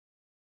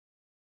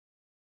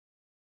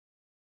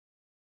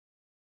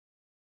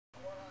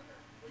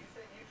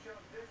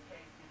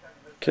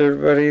Okay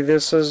everybody,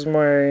 this is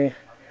my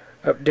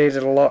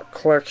updated lock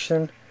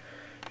collection.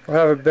 I'll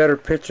have a better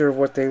picture of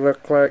what they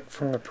look like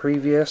from the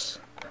previous,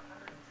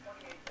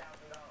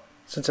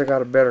 since I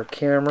got a better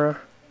camera.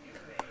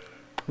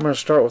 I'm going to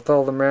start with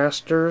all the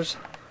masters.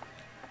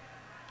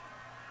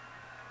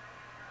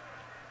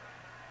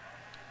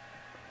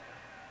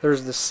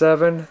 There's the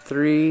 7,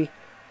 3,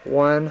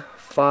 1,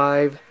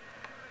 5,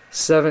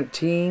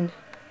 17,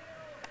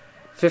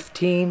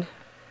 15,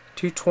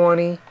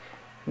 220,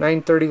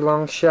 930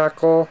 long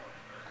shackle.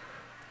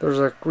 There's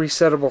a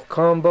resettable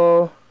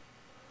combo,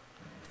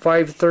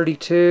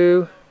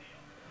 532,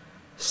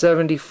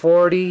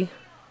 7040,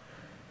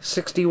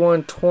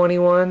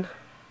 6121,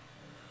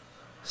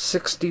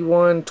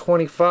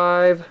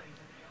 6125,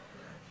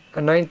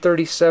 a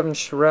 937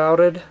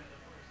 shrouded,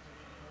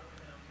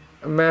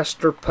 a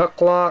master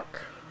puck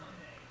lock.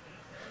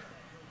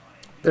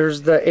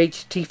 There's the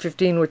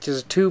HT15, which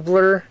is a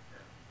tubular,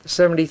 the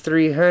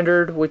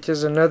 7300, which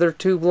is another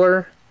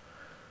tubular.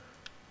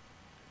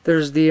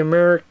 There's the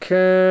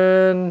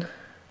American,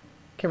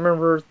 can't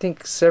remember, I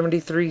think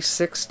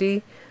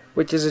 7360,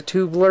 which is a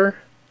tubular.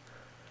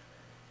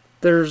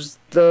 There's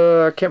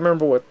the, I can't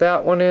remember what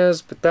that one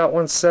is, but that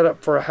one's set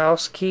up for a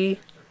house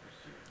key.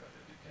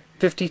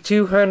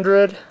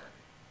 5200,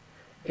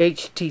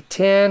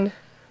 HT10,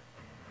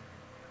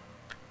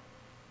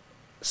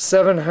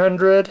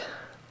 700,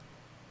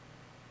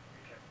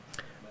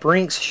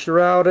 Brinks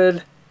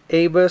shrouded,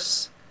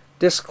 Abus,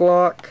 disc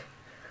lock,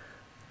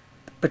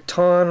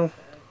 Baton,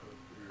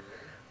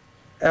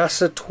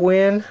 Asa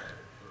Twin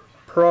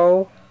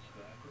Pro.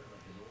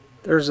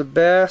 There's a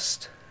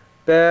Best,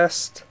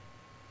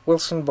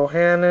 Wilson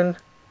Bohannon.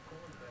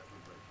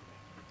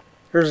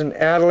 There's an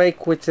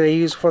Adlake, which they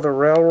use for the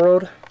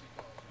railroad.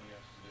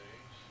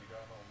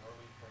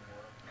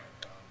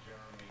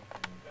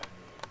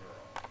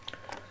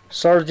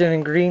 Sargent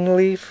and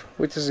Greenleaf,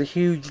 which is a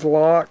huge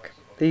lock.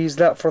 They use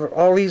that for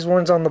all these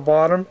ones on the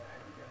bottom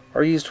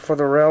are used for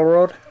the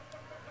railroad.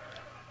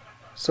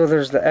 So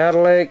there's the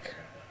Adlake,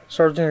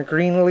 Sargent and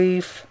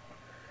Greenleaf,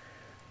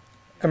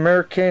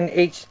 American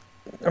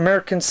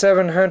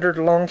 700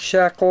 long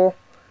shackle,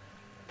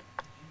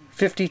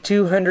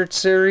 5200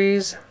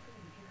 series,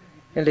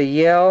 and a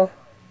Yell.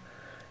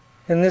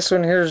 And this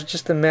one here is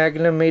just a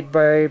Magnum made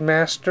by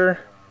Master.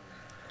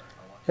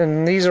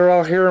 And these are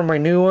all here are my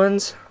new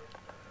ones,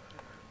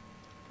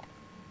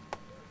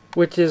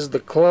 which is the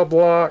club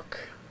lock,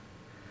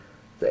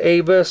 the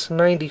Abus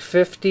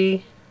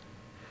 9050,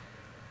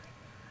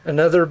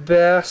 another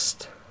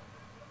Best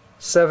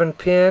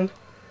 7-pin.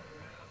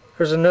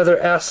 There's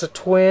another Asa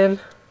Twin.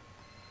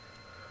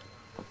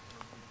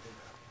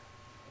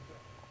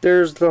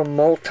 There's the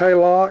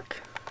multi-lock.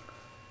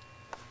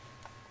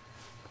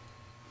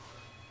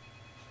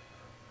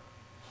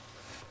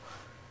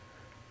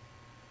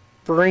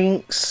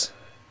 Brinks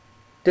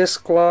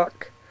disc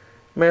lock,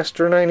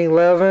 Master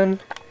 911.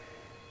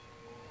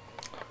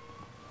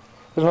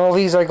 And all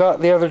these I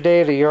got the other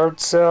day at a yard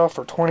sale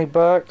for 20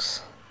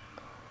 bucks.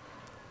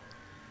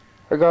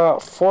 I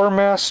got 4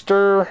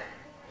 Master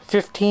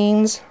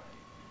 15s,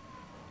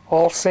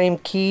 all same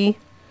key.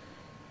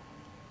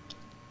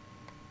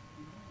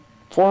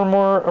 4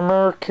 more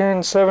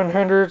American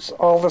 700s,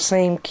 all the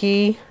same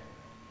key.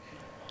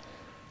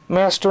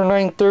 Master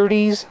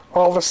 930s,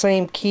 all the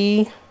same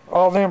key.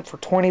 All of them for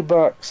 20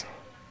 bucks.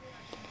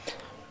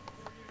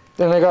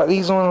 Then I got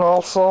these ones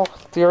also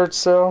at the yard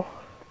sale.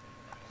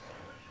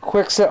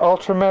 Quickset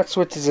Ultramax,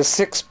 which is a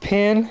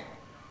 6-pin.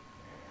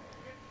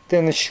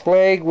 Then the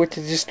Schlag, which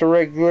is just a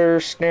regular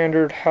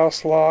standard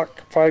house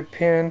lock,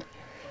 5-pin.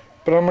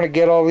 But I'm going to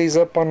get all these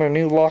up on a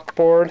new lock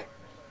board.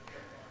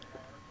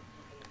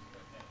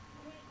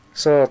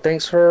 So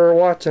thanks for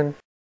watching.